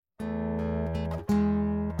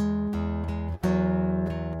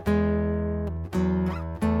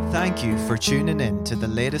Thank you for tuning in to the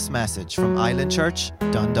latest message from Island Church,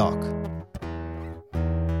 Dundalk.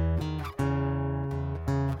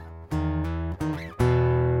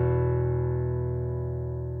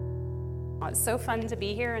 It's so fun to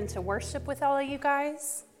be here and to worship with all of you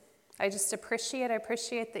guys. I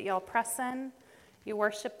appreciate that y'all press in. You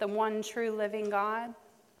worship the one true living God.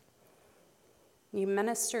 You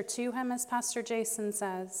minister to him, as Pastor Jason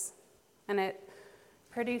says, and it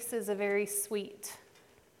produces a very sweet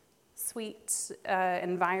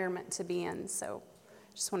environment to be in. So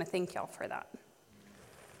I just want to thank y'all for that.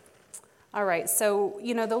 All right, so,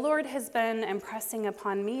 the Lord has been impressing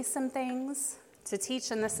upon me some things to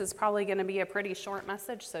teach, and this is probably going to be a pretty short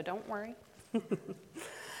message, so don't worry.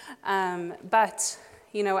 But,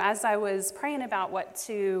 as I was praying about what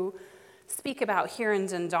to speak about here in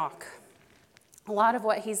Dundalk, a lot of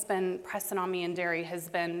what he's been pressing on me in Derry has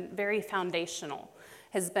been very foundational,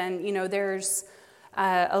 has been, there's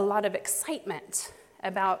a lot of excitement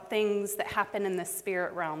about things that happen in the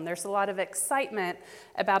spirit realm. There's a lot of excitement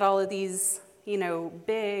about all of these,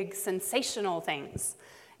 big, sensational things.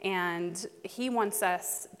 And he wants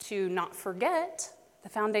us to not forget the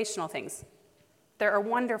foundational things. There are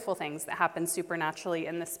wonderful things that happen supernaturally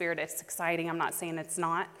in the spirit. It's exciting. I'm not saying it's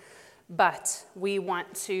not. But we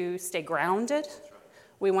want to stay grounded.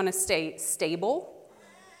 We want to stay stable.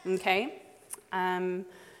 Okay? And,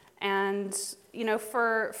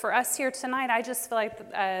 for us here tonight, I just feel like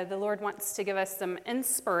the Lord wants to give us some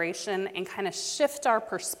inspiration and kind of shift our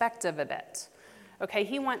perspective a bit. Okay,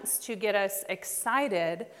 he wants to get us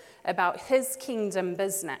excited about his kingdom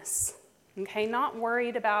business. Okay, not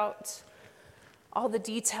worried about all the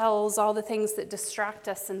details, all the things that distract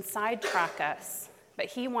us and sidetrack us. But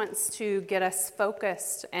he wants to get us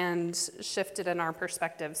focused and shifted in our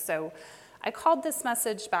perspective. So I called this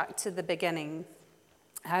message back to the beginning.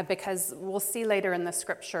 Because we'll see later in the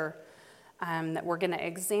scripture that we're going to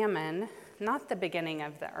examine not the beginning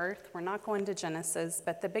of the earth, we're not going to Genesis,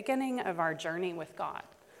 but the beginning of our journey with God.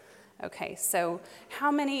 Okay, so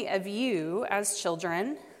how many of you as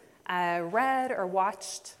children read or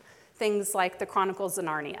watched things like the Chronicles of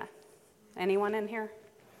Narnia? Anyone in here?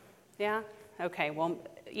 Yeah? Okay, well,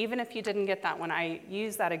 even if you didn't get that one, I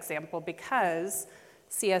use that example because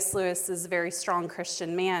C.S. Lewis is a very strong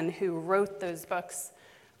Christian man who wrote those books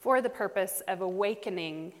for the purpose of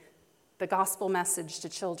awakening the gospel message to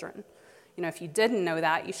children. If you didn't know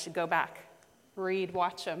that, you should go back, read,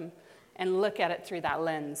 watch them, and look at it through that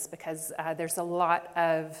lens, because there's a lot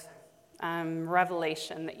of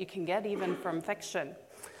revelation that you can get even from fiction.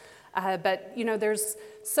 But there's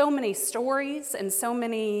so many stories and so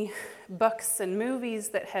many books and movies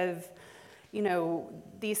that have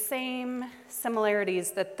these same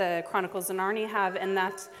similarities that the Chronicles of Narnia have, in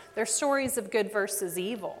that they're stories of good versus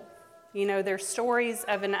evil. They're stories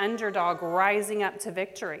of an underdog rising up to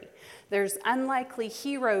victory. There's unlikely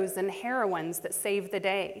heroes and heroines that save the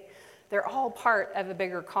day. They're all part of a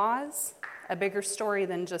bigger cause, a bigger story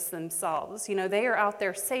than just themselves. They are out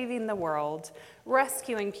there saving the world,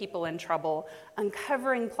 rescuing people in trouble,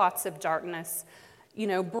 uncovering plots of darkness,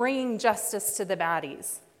 bringing justice to the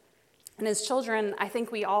baddies. And as children, I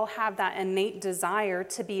think we all have that innate desire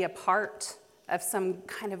to be a part of some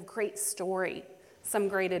kind of great story, some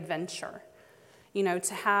great adventure,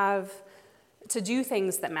 to do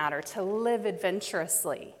things that matter, to live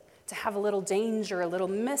adventurously, to have a little danger, a little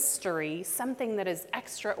mystery, something that is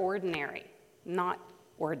extraordinary, not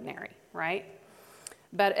ordinary, right?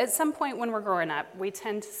 But at some point when we're growing up, we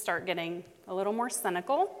tend to start getting a little more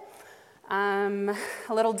cynical, a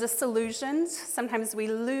little disillusioned. Sometimes we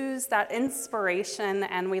lose that inspiration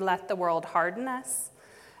and we let the world harden us.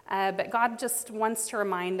 But God just wants to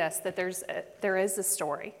remind us that there is a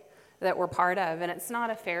story that we're part of, and it's not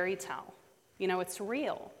a fairy tale. It's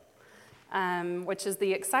real, which is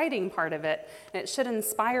the exciting part of it. And it should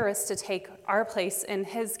inspire us to take our place in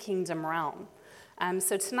his kingdom realm.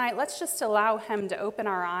 So tonight, let's just allow him to open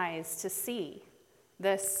our eyes to see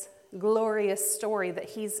this glorious story that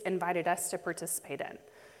he's invited us to participate in.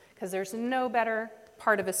 Because there's no better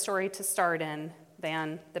part of a story to start in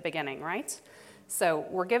than the beginning, right? So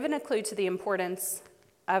we're given a clue to the importance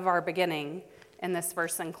of our beginning in this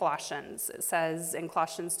verse in Colossians. It says in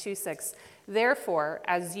Colossians 2:6, "Therefore,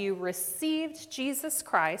 as you received Jesus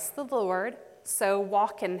Christ the Lord, so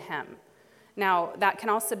walk in him." Now, that can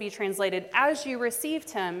also be translated, as you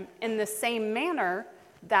received him in the same manner,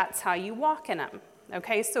 that's how you walk in him.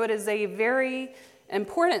 Okay, so it is a very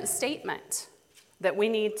important statement that we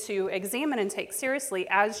need to examine and take seriously,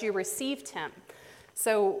 as you received him.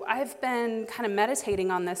 So I've been kind of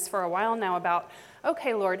meditating on this for a while now about,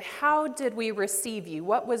 okay, Lord, how did we receive you?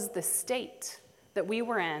 What was the state that we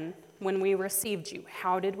were in when we received you?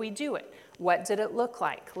 How did we do it? What did it look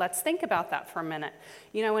like? Let's think about that for a minute.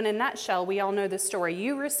 You know, in a nutshell, we all know the story.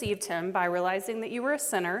 You received him by realizing that you were a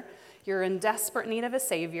sinner. You're in desperate need of a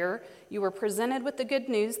Savior. You were presented with the good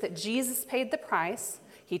news that Jesus paid the price.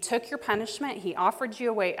 He took your punishment. He offered you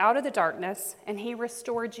a way out of the darkness, and he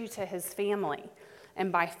restored you to his family.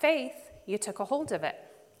 And by faith, you took a hold of it,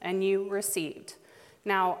 and you received.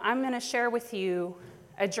 Now, I'm going to share with you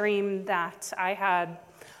a dream that I had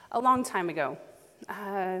a long time ago.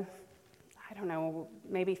 I don't know,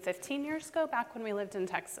 maybe 15 years ago, back when we lived in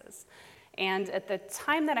Texas. And at the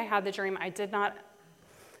time that I had the dream, I did not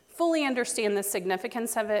fully understand the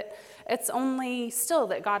significance of it. It's only still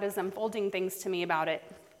that God is unfolding things to me about it.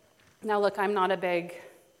 Now, look, I'm not a big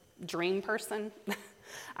dream person.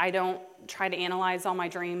 I don't try to analyze all my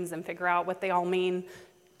dreams and figure out what they all mean.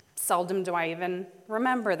 Seldom do I even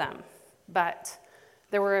remember them. But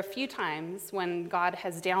there were a few times when God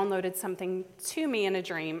has downloaded something to me in a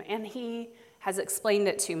dream, and he has explained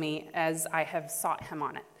it to me as I have sought him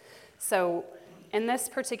on it. So in this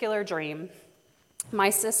particular dream, my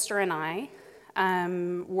sister and I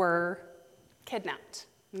were kidnapped.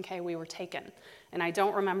 Okay, we were taken. And I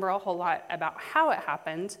don't remember a whole lot about how it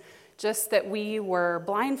happened, just that we were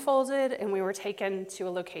blindfolded and we were taken to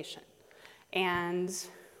a location. And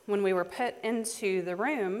when we were put into the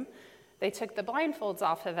room, they took the blindfolds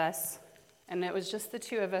off of us, and it was just the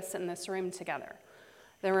two of us in this room together.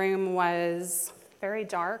 The room was very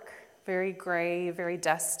dark, very gray, very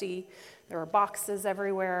dusty. There were boxes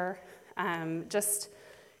everywhere, just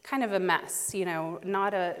kind of a mess, you know,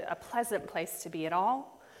 not a pleasant place to be at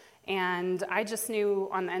all. And I just knew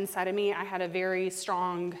on the inside of me, I had a very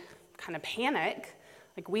strong kind of panic,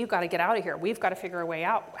 like, we've got to get out of here. We've got to figure a way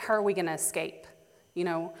out. How are we going to escape, you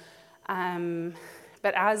know?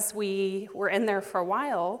 But as we were in there for a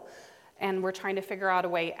while and we're trying to figure out a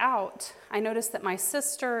way out, I noticed that my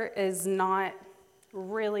sister is not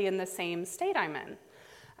really in the same state I'm in,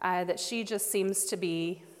 that she just seems to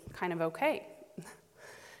be kind of okay.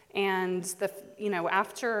 And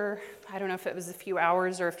after, I don't know if it was a few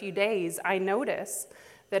hours or a few days, I noticed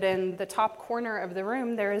that in the top corner of the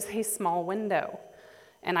room there is a small window,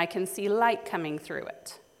 and I can see light coming through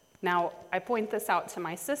it. Now, I point this out to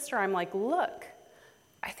my sister. I'm like, look,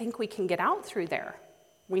 I think we can get out through there.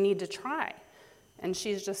 We need to try. And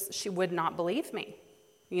she would not believe me.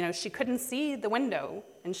 You know, she couldn't see the window,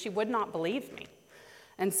 and she would not believe me.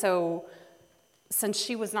 And so, since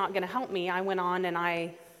she was not going to help me, I went on and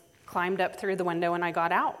I climbed up through the window and I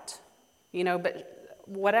got out. You know, but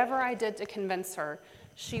whatever I did to convince her,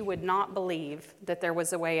 she would not believe that there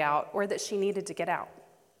was a way out or that she needed to get out.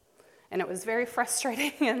 And it was very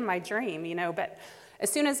frustrating in my dream, you know, but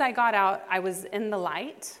as soon as I got out, I was in the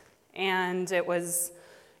light, and it was,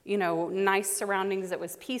 you know, nice surroundings. It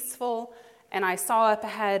was peaceful, and I saw up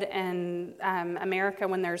ahead in America,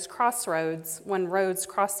 when there's crossroads, when roads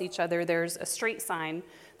cross each other, there's a street sign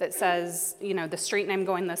that says, you know, the street name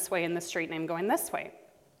going this way and the street name going this way.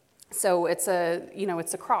 So it's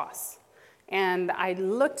a cross. And I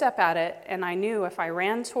looked up at it, and I knew if I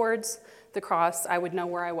ran towards the cross, I would know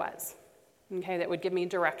where I was. Okay, that would give me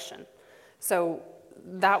direction. So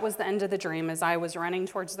that was the end of the dream, as I was running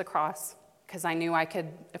towards the cross, because I knew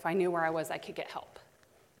if I knew where I was, I could get help.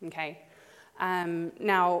 Okay.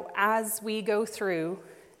 Now, as we go through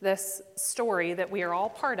this story that we are all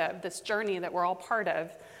part of, this journey that we're all part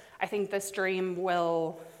of, I think this dream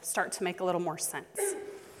will start to make a little more sense.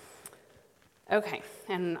 Okay,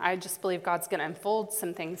 and I just believe God's going to unfold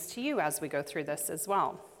some things to you as we go through this as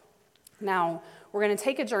well. Now, we're going to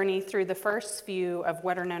take a journey through the first few of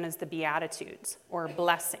what are known as the Beatitudes, or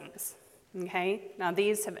blessings. Okay? Now,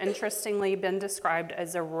 these have interestingly been described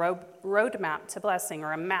as a roadmap to blessing,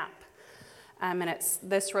 or a map. And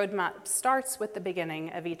this roadmap starts with the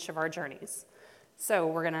beginning of each of our journeys. So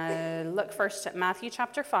we're going to look first at Matthew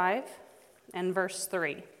chapter 5 and verse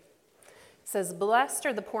 3. It says, "Blessed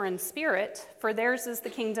are the poor in spirit, for theirs is the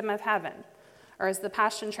kingdom of heaven." Or as the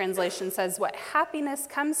Passion Translation says, what happiness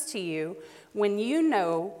comes to you when you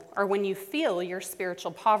know or when you feel your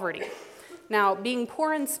spiritual poverty. Now, being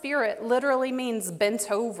poor in spirit literally means bent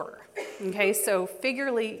over. Okay, so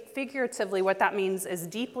figuratively, what that means is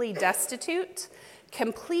deeply destitute,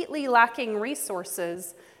 completely lacking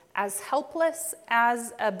resources, as helpless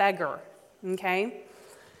as a beggar. Okay,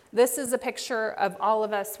 this is a picture of all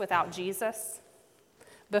of us without Jesus.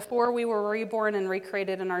 Before we were reborn and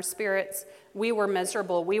recreated in our spirits, we were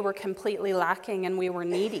miserable, we were completely lacking, and we were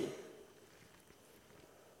needy.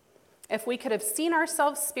 If we could have seen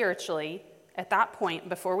ourselves spiritually at that point,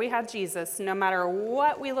 before we had Jesus, no matter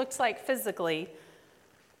what we looked like physically,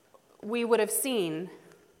 we would have seen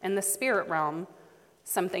in the spirit realm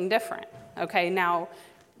something different. Okay, now,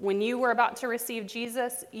 when you were about to receive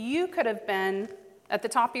Jesus, you could have been at the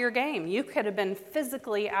top of your game. You could have been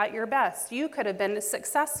physically at your best. You could have been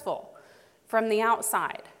successful from the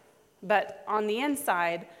outside. But on the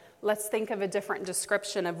inside, let's think of a different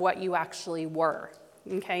description of what you actually were.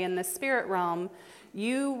 Okay, in the spirit realm,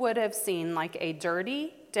 you would have seen like a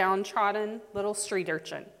dirty, downtrodden little street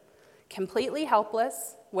urchin, completely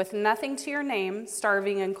helpless, with nothing to your name,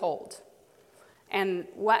 starving and cold. And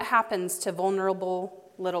what happens to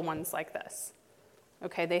vulnerable little ones like this?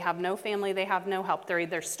 Okay, they have no family, they have no help. They're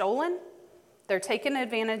either stolen, they're taken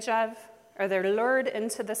advantage of, or they're lured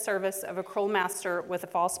into the service of a cruel master with a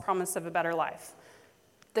false promise of a better life.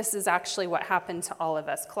 This is actually what happened to all of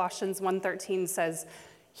us. Colossians 1:13 says,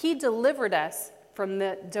 He delivered us from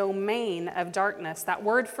the domain of darkness. That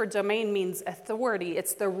word for domain means authority.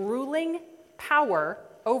 It's the ruling power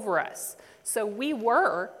over us. So we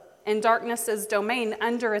were in darkness's domain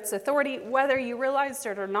under its authority, whether you realized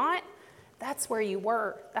it or not. That's where you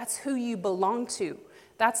were. That's who you belong to.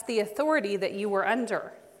 That's the authority that you were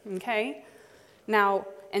under, okay? Now,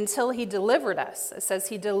 until he delivered us, it says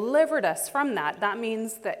he delivered us from that. That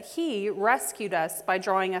means that he rescued us by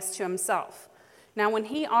drawing us to himself. Now, when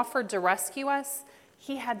he offered to rescue us,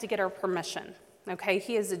 he had to get our permission, okay?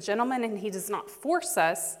 He is a gentleman and he does not force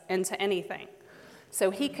us into anything. So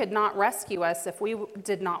he could not rescue us if we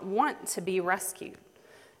did not want to be rescued.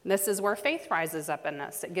 This is where faith rises up in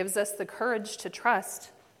us. It gives us the courage to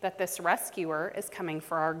trust that this rescuer is coming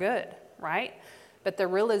for our good, right? But the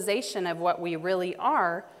realization of what we really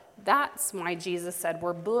are, that's why Jesus said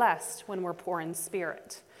we're blessed when we're poor in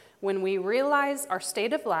spirit. When we realize our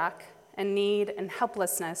state of lack and need and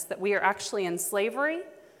helplessness, that we are actually in slavery,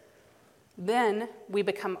 then we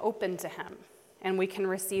become open to him and we can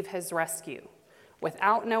receive his rescue.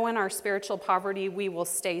 Without knowing our spiritual poverty, we will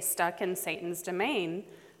stay stuck in Satan's domain,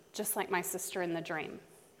 just like my sister in the dream,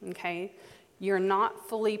 okay? You're not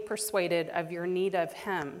fully persuaded of your need of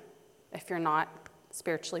him if you're not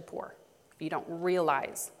spiritually poor, if you don't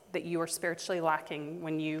realize that you are spiritually lacking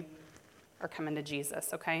when you are coming to Jesus,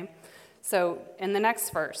 okay? So in the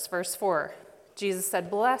next verse, verse 4, Jesus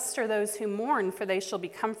said, Blessed are those who mourn, for they shall be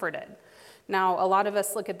comforted. Now, a lot of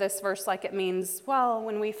us look at this verse like it means, well,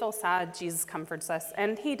 when we feel sad, Jesus comforts us,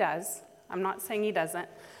 and he does. I'm not saying he doesn't,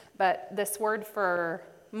 but this word for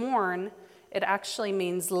mourn, it actually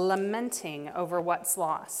means lamenting over what's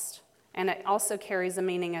lost, and it also carries a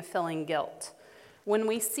meaning of feeling guilt. When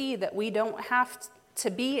we see that we don't have to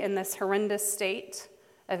be in this horrendous state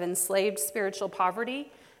of enslaved spiritual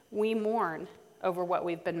poverty, we mourn over what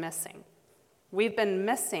we've been missing. We've been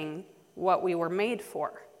missing what we were made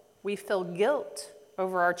for. We feel guilt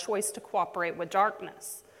over our choice to cooperate with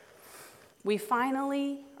darkness. We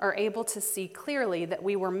finally are able to see clearly that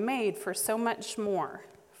we were made for so much more,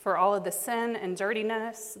 for all of the sin and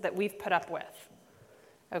dirtiness that we've put up with.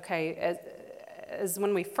 Okay, as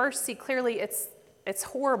when we first see clearly, it's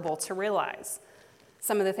horrible to realize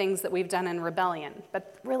some of the things that we've done in rebellion.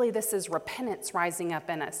 But really, this is repentance rising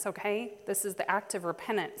up in us, okay? This is the act of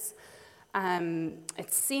repentance.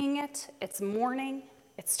 It's seeing it, it's mourning,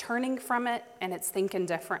 it's turning from it, and it's thinking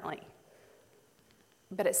differently.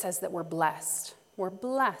 But it says that we're blessed. We're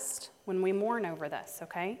blessed when we mourn over this,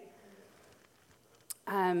 okay?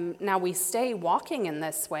 Now we stay walking in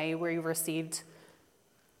this way we received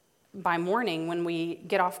by mourning. When we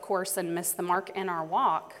get off course and miss the mark in our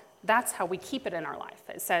walk, that's how we keep it in our life.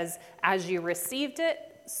 It says, as you received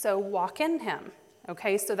it, so walk in him,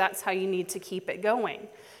 okay? So that's how you need to keep it going.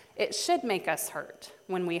 It should make us hurt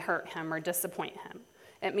when we hurt him or disappoint him.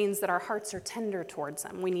 It means that our hearts are tender towards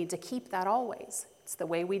him. We need to keep that always. It's the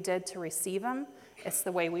way we did to receive him. It's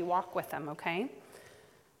the way we walk with him, okay?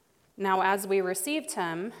 Now, as we received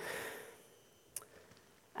him,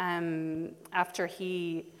 after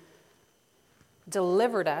he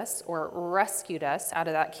delivered us or rescued us out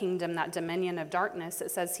of that kingdom, that dominion of darkness,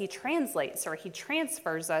 it says he translates or he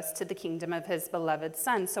transfers us to the kingdom of his beloved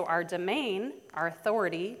Son. So our domain, our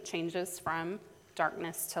authority, changes from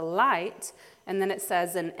darkness to light. And then it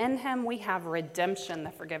says, and in him we have redemption,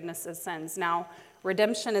 the forgiveness of sins. Now,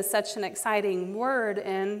 redemption is such an exciting word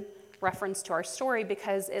in reference to our story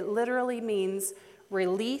because it literally means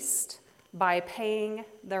released by paying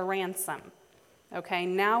the ransom. Okay,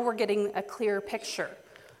 now we're getting a clear picture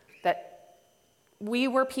that we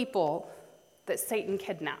were people that Satan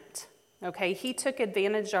kidnapped. Okay, he took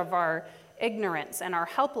advantage of our ignorance and our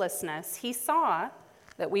helplessness. He saw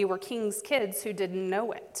that we were king's kids who didn't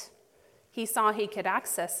know it. He saw he could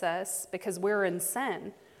access us because we're in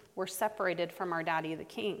sin. We're separated from our daddy, the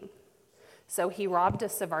king. So he robbed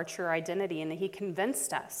us of our true identity, and he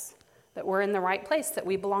convinced us that we're in the right place, that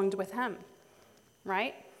we belonged with him,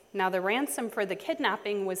 right? Now, the ransom for the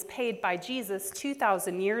kidnapping was paid by Jesus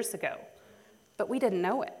 2,000 years ago, but we didn't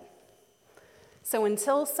know it. So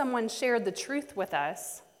until someone shared the truth with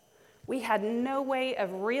us, we had no way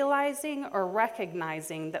of realizing or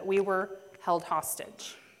recognizing that we were held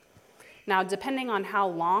hostage. Now, depending on how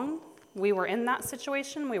long we were in that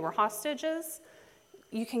situation, we were hostages,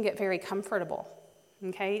 you can get very comfortable,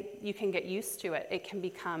 okay? You can get used to it. It can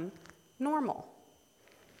become normal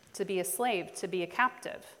to be a slave, to be a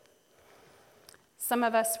captive. Some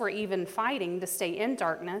of us were even fighting to stay in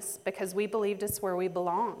darkness because we believed it's where we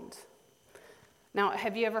belonged. Now,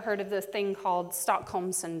 have you ever heard of this thing called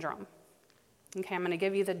Stockholm Syndrome? Okay, I'm going to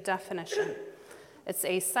give you the definition. It's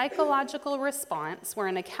a psychological response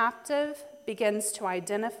wherein a captive begins to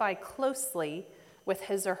identify closely with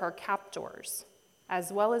his or her captors,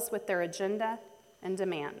 as well as with their agenda and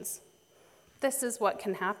demands. This is what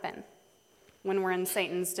can happen when we're in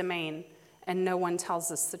Satan's domain and no one tells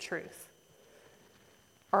us the truth.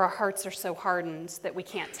 Or our hearts are so hardened that we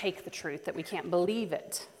can't take the truth, that we can't believe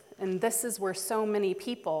it. And this is where so many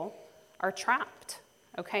people are trapped,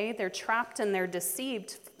 okay? They're trapped and they're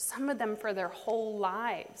deceived, some of them for their whole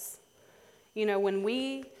lives. You know, when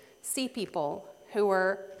we see people who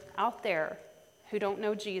are out there who don't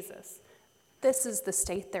know Jesus, this is the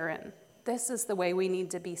state they're in. This is the way we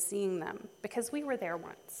need to be seeing them, because we were there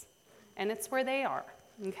once, and it's where they are,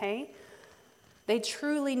 okay? They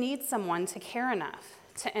truly need someone to care enough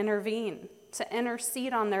to intervene, to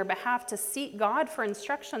intercede on their behalf, to seek God for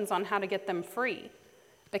instructions on how to get them free.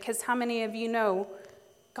 Because how many of you know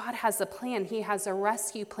God has a plan? He has a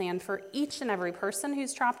rescue plan for each and every person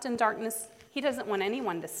who's trapped in darkness. He doesn't want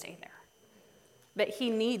anyone to stay there. But he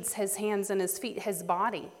needs his hands and his feet, his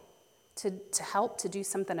body, to help to do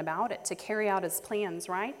something about it, to carry out his plans,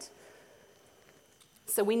 right?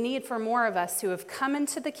 So we need for more of us who have come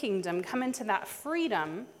into the kingdom, come into that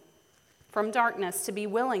freedom from darkness, to be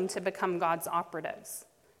willing to become God's operatives,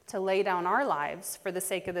 to lay down our lives for the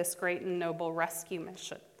sake of this great and noble rescue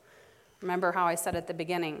mission. Remember how I said at the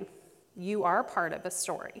beginning, you are part of a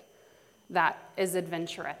story that is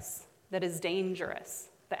adventurous, that is dangerous,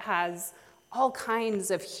 that has all kinds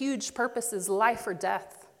of huge purposes, life or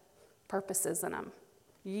death purposes in them.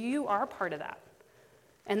 You are part of that.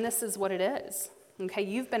 And this is what it is. Okay,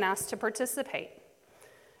 you've been asked to participate.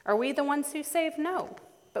 Are we the ones who save? No.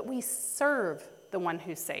 But we serve the one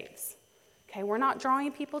who saves. Okay, we're not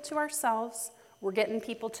drawing people to ourselves. We're getting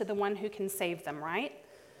people to the one who can save them, right?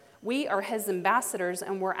 We are his ambassadors,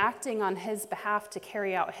 and we're acting on his behalf to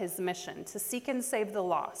carry out his mission, to seek and save the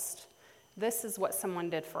lost. This is what someone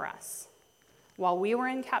did for us. While we were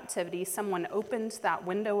in captivity, someone opened that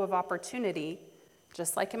window of opportunity,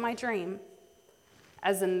 just like in my dream,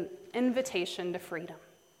 as an invitation to freedom.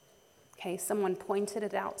 Okay, someone pointed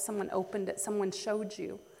it out, someone opened it, someone showed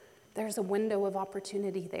you. There's a window of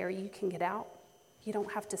opportunity there. You can get out. You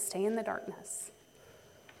don't have to stay in the darkness.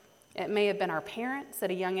 It may have been our parents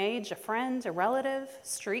at a young age, a friend, a relative,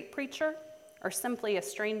 street preacher, or simply a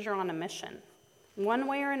stranger on a mission. One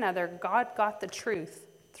way or another, God got the truth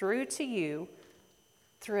through to you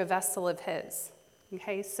through a vessel of his.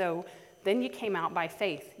 Okay, so then you came out by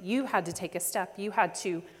faith. You had to take a step. You had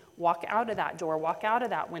to walk out of that door, walk out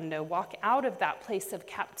of that window, walk out of that place of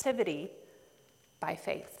captivity by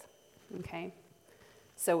faith. Okay,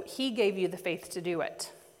 so he gave you the faith to do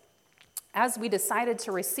it. As we decided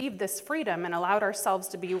to receive this freedom and allowed ourselves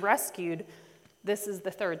to be rescued, this is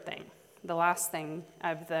the third thing, the last thing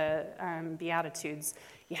of the Beatitudes.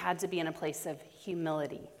 You had to be in a place of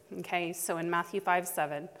humility. Okay, so in Matthew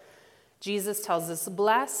 5:7, Jesus tells us,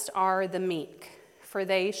 "Blessed are the meek, for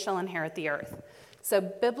they shall inherit the earth." So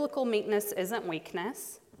biblical meekness isn't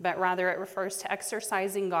weakness, but rather it refers to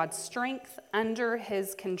exercising God's strength under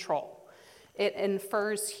his control. It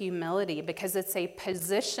infers humility because it's a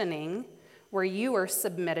positioning where you are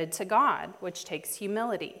submitted to God, which takes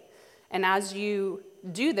humility. And as you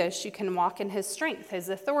do this, you can walk in his strength, his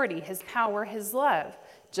authority, his power, his love,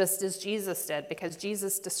 just as Jesus did, because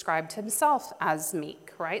Jesus described himself as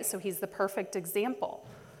meek, right? So he's the perfect example.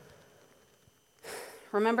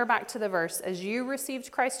 Remember back to the verse, as you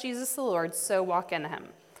received Christ Jesus the Lord, so walk in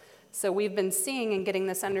him. So we've been seeing and getting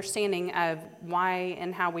this understanding of why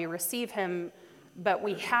and how we receive him, but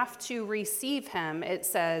we have to receive him. It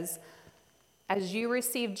says, as you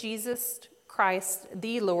receive Jesus Christ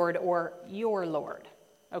the Lord, or your Lord.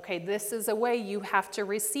 Okay, this is a way you have to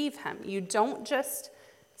receive him. You don't just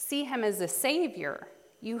see him as a savior.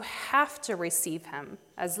 You have to receive him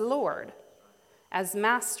as Lord, as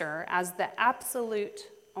master, as the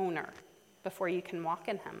absolute owner. before you can walk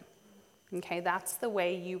in him. Okay, that's the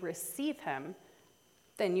way you receive him.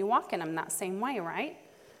 Then you walk in him that same way, right?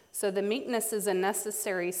 So the meekness is a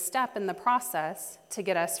necessary step in the process to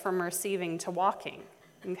get us from receiving to walking.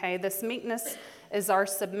 Okay, this meekness is our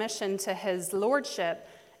submission to his lordship,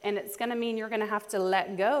 and it's going to mean you're going to have to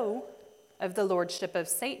let go of the lordship of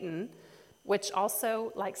Satan, which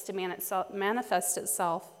also likes to manifest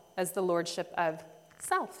itself as the lordship of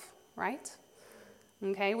self, right?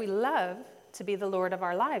 Okay, we love to be the Lord of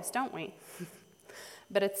our lives, don't we?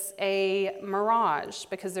 But it's a mirage,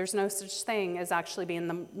 because there's no such thing as actually being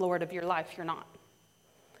the Lord of your life. You're not.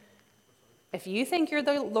 If you think you're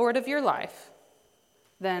the Lord of your life,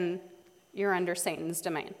 then you're under Satan's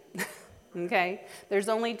domain. Okay? There's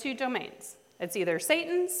only two domains. It's either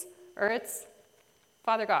Satan's or it's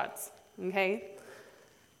Father God's. Okay?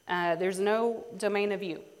 There's no domain of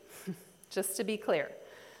you, just to be clear.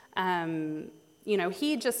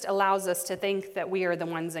 He just allows us to think that we are the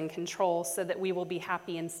ones in control so that we will be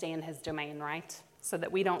happy and stay in his domain, right? So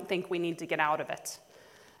that we don't think we need to get out of it.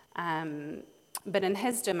 But in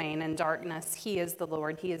his domain, in darkness, he is the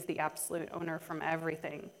Lord. He is the absolute owner for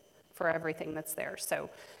everything that's there. So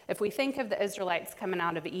if we think of the Israelites coming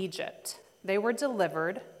out of Egypt, they were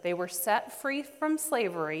delivered. They were set free from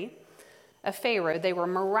slavery of Pharaoh. They were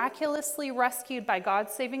miraculously rescued by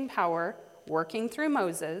God's saving power, working through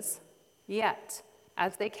Moses. Yet,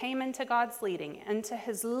 as they came into God's leading, into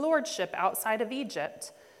his lordship outside of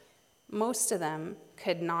Egypt, most of them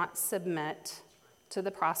could not submit to the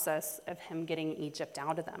process of him getting Egypt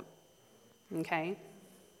out of them. Okay?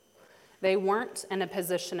 They weren't in a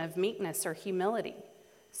position of meekness or humility,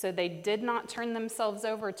 so they did not turn themselves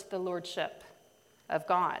over to the lordship of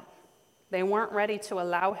God. They weren't ready to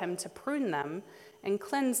allow him to prune them and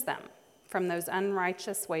cleanse them from those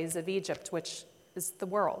unrighteous ways of Egypt, which is the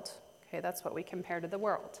world. Okay, that's what we compare to the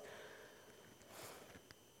world.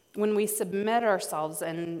 When we submit ourselves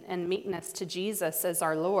in meekness to Jesus as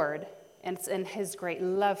our Lord, and it's in his great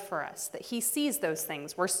love for us that he sees those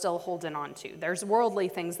things we're still holding on to. There's worldly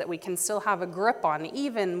things that we can still have a grip on,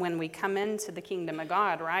 even when we come into the kingdom of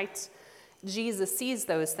God, right? Jesus sees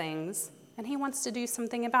those things, and he wants to do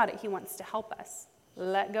something about it. He wants to help us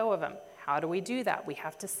let go of them. How do we do that? We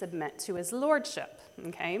have to submit to his lordship,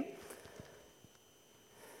 okay?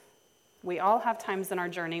 We all have times in our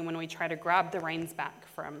journey when we try to grab the reins back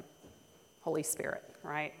from Holy Spirit,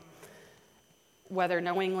 right? Whether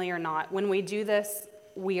knowingly or not. When we do this,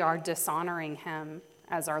 we are dishonoring him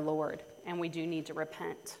as our Lord, and we do need to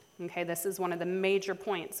repent. Okay, this is one of the major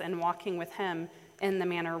points in walking with him in the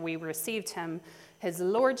manner we received him. His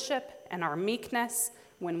lordship and our meekness,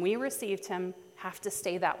 when we received him, have to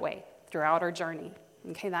stay that way throughout our journey.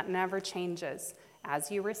 Okay, that never changes.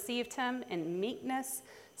 As you received him in meekness,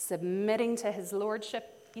 submitting to his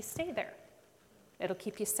lordship, you stay there. It'll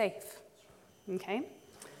keep you safe. Okay?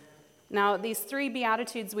 Now, these 3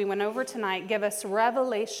 Beatitudes we went over tonight give us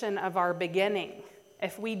revelation of our beginning.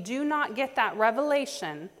 If we do not get that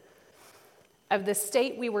revelation of the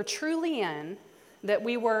state we were truly in, that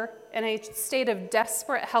we were in a state of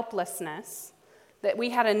desperate helplessness, that we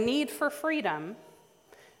had a need for freedom,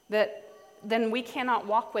 then we cannot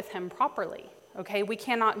walk with him properly. Okay? We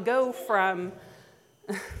cannot go from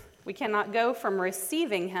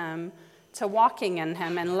receiving him to walking in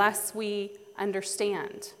him unless we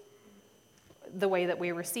understand the way that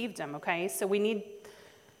we received him, okay? So we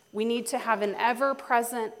need to have an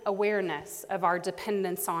ever-present awareness of our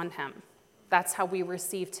dependence on him. That's how we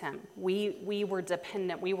received him. We were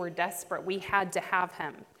dependent. We were desperate. We had to have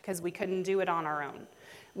him because we couldn't do it on our own.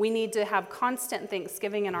 We need to have constant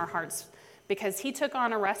thanksgiving in our hearts because he took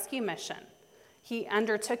on a rescue mission. He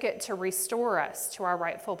undertook it to restore us to our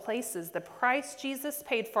rightful places. The price Jesus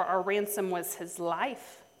paid for our ransom was his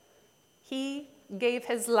life. He gave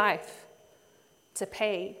his life to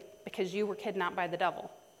pay because you were kidnapped by the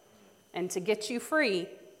devil. And to get you free,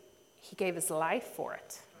 he gave his life for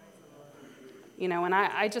it. You know, and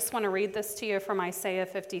I just want to read this to you from Isaiah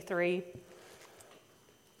 53.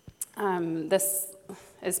 This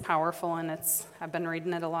is powerful, and I've been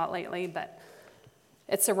reading it a lot lately, but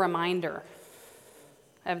it's a reminder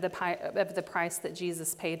of the price that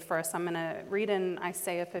Jesus paid for us. I'm going to read in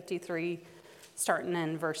Isaiah 53, starting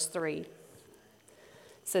in verse 3. It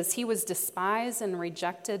says, "He was despised and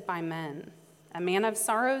rejected by men, a man of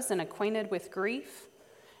sorrows and acquainted with grief,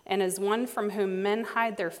 and as one from whom men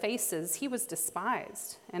hide their faces, he was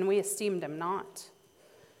despised, and we esteemed him not.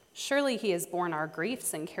 Surely he has borne our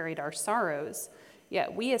griefs and carried our sorrows,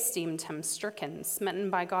 yet we esteemed him stricken,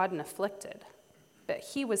 smitten by God, and afflicted. But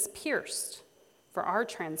he was pierced for our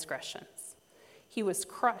transgressions. He was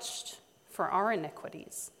crushed for our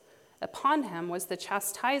iniquities. Upon him was the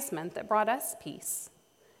chastisement that brought us peace,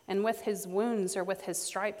 and with his wounds or with his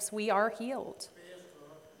stripes we are healed.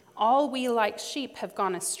 All we like sheep have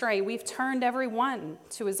gone astray. We've turned every one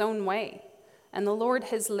to his own way, and the Lord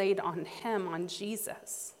has laid on him, on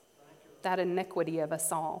Jesus, that iniquity of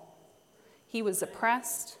us all. He was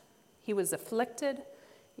oppressed, he was afflicted,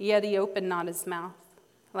 yet he opened not his mouth,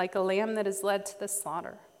 like a lamb that is led to the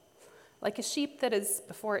slaughter. Like a sheep that is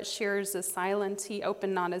before its shearers is silent, he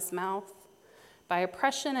opened not his mouth. By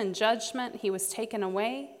oppression and judgment he was taken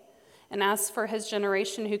away. And as for his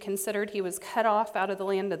generation, who considered he was cut off out of the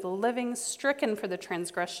land of the living, stricken for the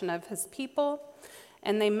transgression of his people,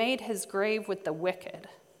 and they made his grave with the wicked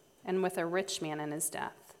and with a rich man in his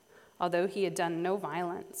death, although he had done no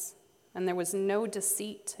violence, and there was no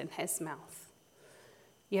deceit in his mouth.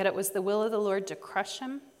 Yet it was the will of the Lord to crush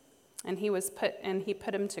him, and he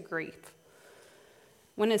put him to grief.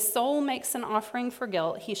 When his soul makes an offering for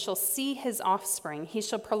guilt, he shall see his offspring. He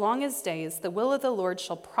shall prolong his days. The will of the Lord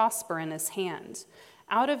shall prosper in his hand.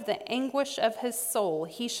 Out of the anguish of his soul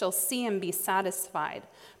he shall see and be satisfied.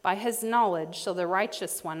 By his knowledge shall the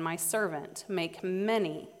righteous one, my servant, make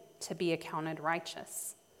many to be accounted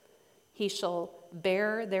righteous. He shall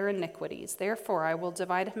bear their iniquities. Therefore I will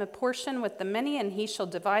divide him a portion with the many, and he shall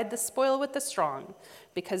divide the spoil with the strong,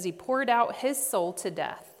 because he poured out his soul to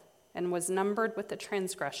death and was numbered with the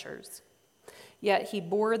transgressors. Yet he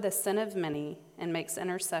bore the sin of many and makes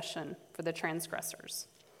intercession for the transgressors.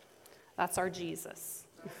 That's our Jesus.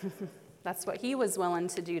 That's what he was willing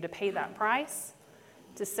to do, to pay that price,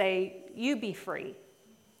 to say, you be free.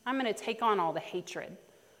 I'm going to take on all the hatred.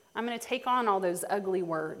 I'm going to take on all those ugly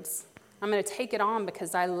words. I'm going to take it on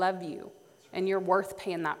because I love you, and you're worth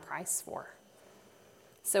paying that price for.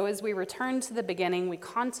 So as we return to the beginning, we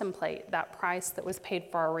contemplate that price that was paid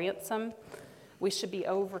for our ransom. We should be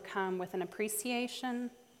overcome with an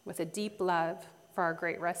appreciation, with a deep love for our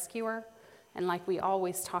great rescuer. And like we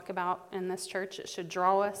always talk about in this church, it should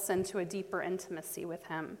draw us into a deeper intimacy with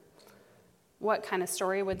him. What kind of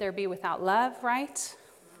story would there be without love, right?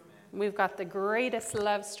 We've got the greatest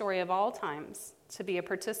love story of all times to be a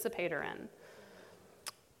participator in.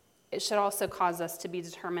 It should also cause us to be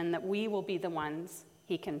determined that we will be the ones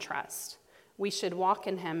he can trust. We should walk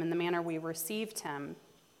in him in the manner we received him.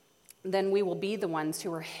 Then we will be the ones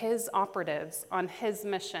who are his operatives on his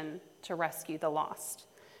mission to rescue the lost.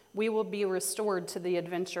 We will be restored to the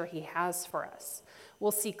adventure he has for us.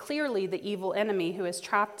 We'll see clearly the evil enemy who is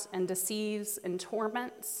trapped and deceives and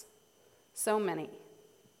torments so many.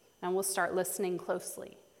 And we'll start listening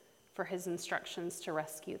closely for his instructions to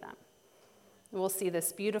rescue them. We'll see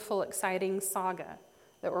this beautiful, exciting saga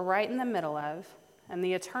that we're right in the middle of, and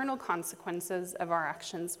the eternal consequences of our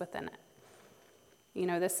actions within it. You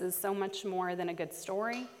know, this is so much more than a good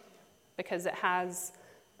story because it has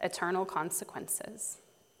eternal consequences.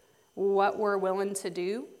 What we're willing to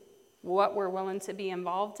do, what we're willing to be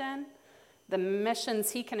involved in, the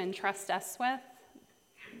missions he can entrust us with,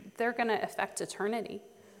 they're going to affect eternity.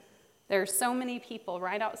 There are so many people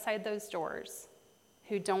right outside those doors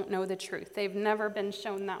who don't know the truth. They've never been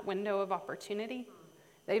shown that window of opportunity.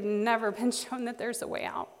 They've never been shown that there's a way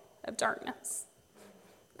out of darkness.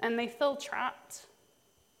 And they feel trapped.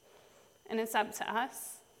 And it's up to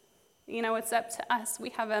us. You know, it's up to us. We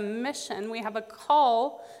have a mission. We have a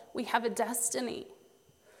call. We have a destiny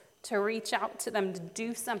to reach out to them, to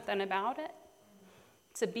do something about it,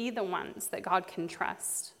 to be the ones that God can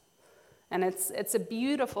trust. And it's a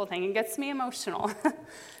beautiful thing. It gets me emotional,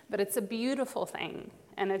 but it's a beautiful thing.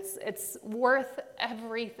 And it's worth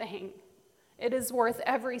everything. It is worth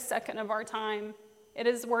every second of our time. It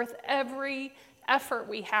is worth every effort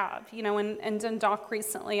we have. You know, in Dundalk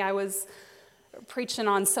recently, I was preaching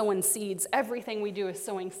on sowing seeds. Everything we do is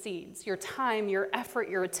sowing seeds. Your time, your effort,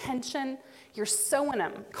 your attention, you're sowing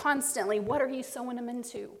them constantly. What are you sowing them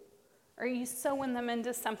into? Are you sowing them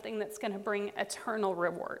into something that's going to bring eternal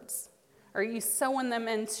rewards? Are you sowing them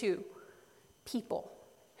into people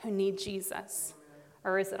who need Jesus?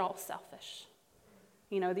 Or is it all selfish?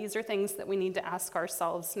 You know, these are things that we need to ask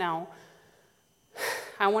ourselves. Now,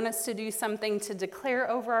 I want us to do something to declare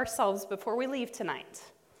over ourselves before we leave tonight.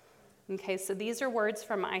 Okay, so these are words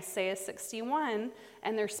from Isaiah 61,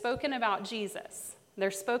 and they're spoken about Jesus.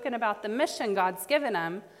 They're spoken about the mission God's given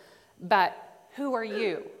him, but who are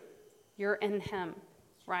you? You're in him,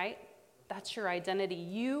 right? That's your identity.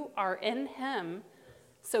 You are in him,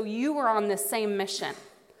 so you are on the same mission.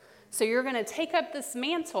 So you're going to take up this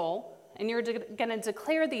mantle, and you're going to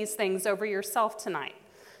declare these things over yourself tonight.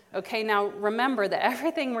 Okay, now remember that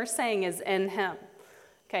everything we're saying is in him.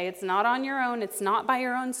 Okay, it's not on your own. It's not by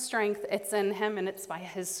your own strength. It's in him, and it's by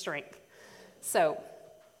his strength. So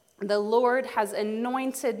The Lord has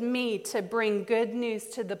anointed me to bring good news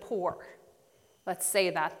to the poor. Let's say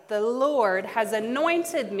that. The Lord has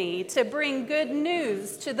anointed me to bring good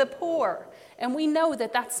news to the poor. And we know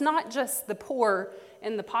that that's not just the poor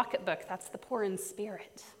in the pocketbook, that's the poor in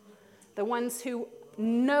spirit. The ones who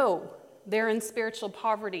know they're in spiritual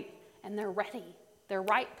poverty and they're ready. They're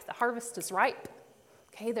ripe. The harvest is ripe.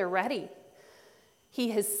 Okay, they're ready.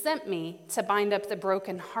 He has sent me to bind up the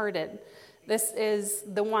brokenhearted. This is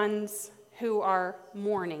the ones who are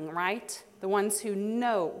mourning, right? The ones who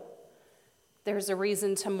know there's a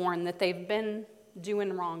reason to mourn, that they've been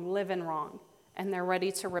doing wrong, living wrong, and they're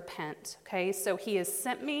ready to repent. Okay, so he has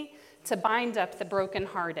sent me to bind up the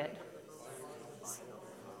brokenhearted.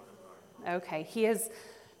 Okay, he has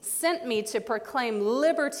sent me to proclaim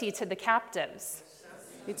liberty to the captives.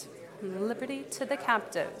 Liberty to the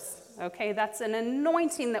captives. Okay, that's an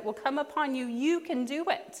anointing that will come upon you. You can do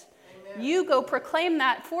it. Amen. You go proclaim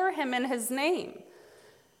that for him in his name.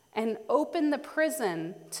 And open the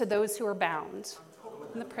prison to those who are bound.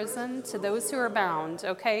 Open the prison to those who are bound,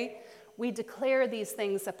 okay? We declare these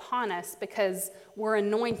things upon us because we're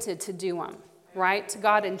anointed to do them, right?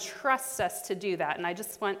 God entrusts us to do that. And I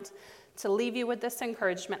just want to leave you with this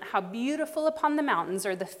encouragement. How beautiful upon the mountains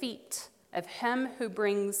are the feet of him who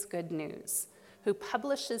brings good news, who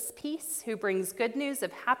publishes peace, who brings good news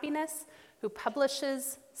of happiness, who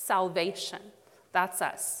publishes salvation. That's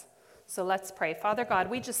us. So let's pray. Father God,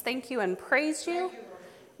 we just thank you and praise you.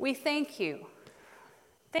 We thank you.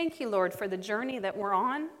 Thank you, Lord, for the journey that we're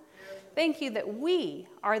on. Thank you that we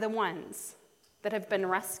are the ones that have been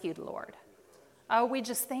rescued, Lord. Oh, we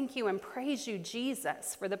just thank you and praise you,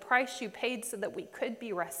 Jesus, for the price you paid so that we could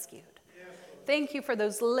be rescued. Thank you for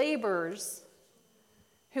those laborers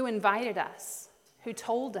who invited us, who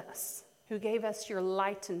told us, who gave us your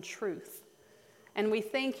light and truth. And we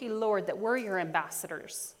thank you, Lord, that we're your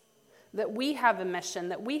ambassadors, that we have a mission,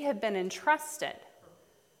 that we have been entrusted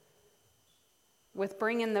with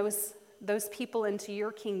bringing those people into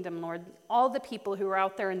your kingdom, Lord. All the people who are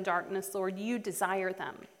out there in darkness, Lord, you desire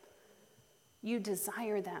them. You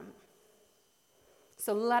desire them.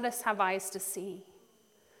 So let us have eyes to see.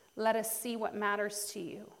 Let us see what matters to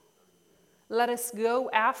you. Let us go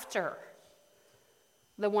after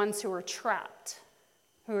the ones who are trapped,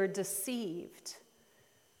 who are deceived,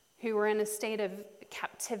 who are in a state of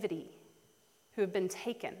captivity, who have been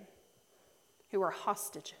taken, who are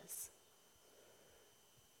hostages.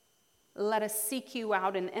 Let us seek you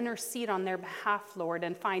out and intercede on their behalf, Lord,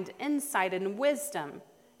 and find insight and wisdom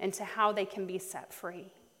into how they can be set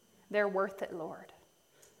free. They're worth it, Lord.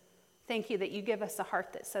 Thank you that you give us a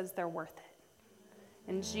heart that says they're worth it.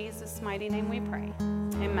 In Jesus' mighty name we pray.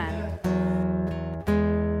 Amen.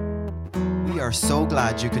 We are so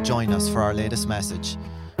glad you could join us for our latest message.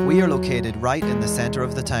 We are located right in the center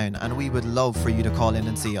of the town, and we would love for you to call in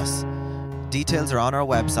and see us. Details are on our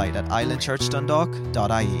website at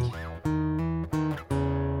islandchurchdundalk.ie.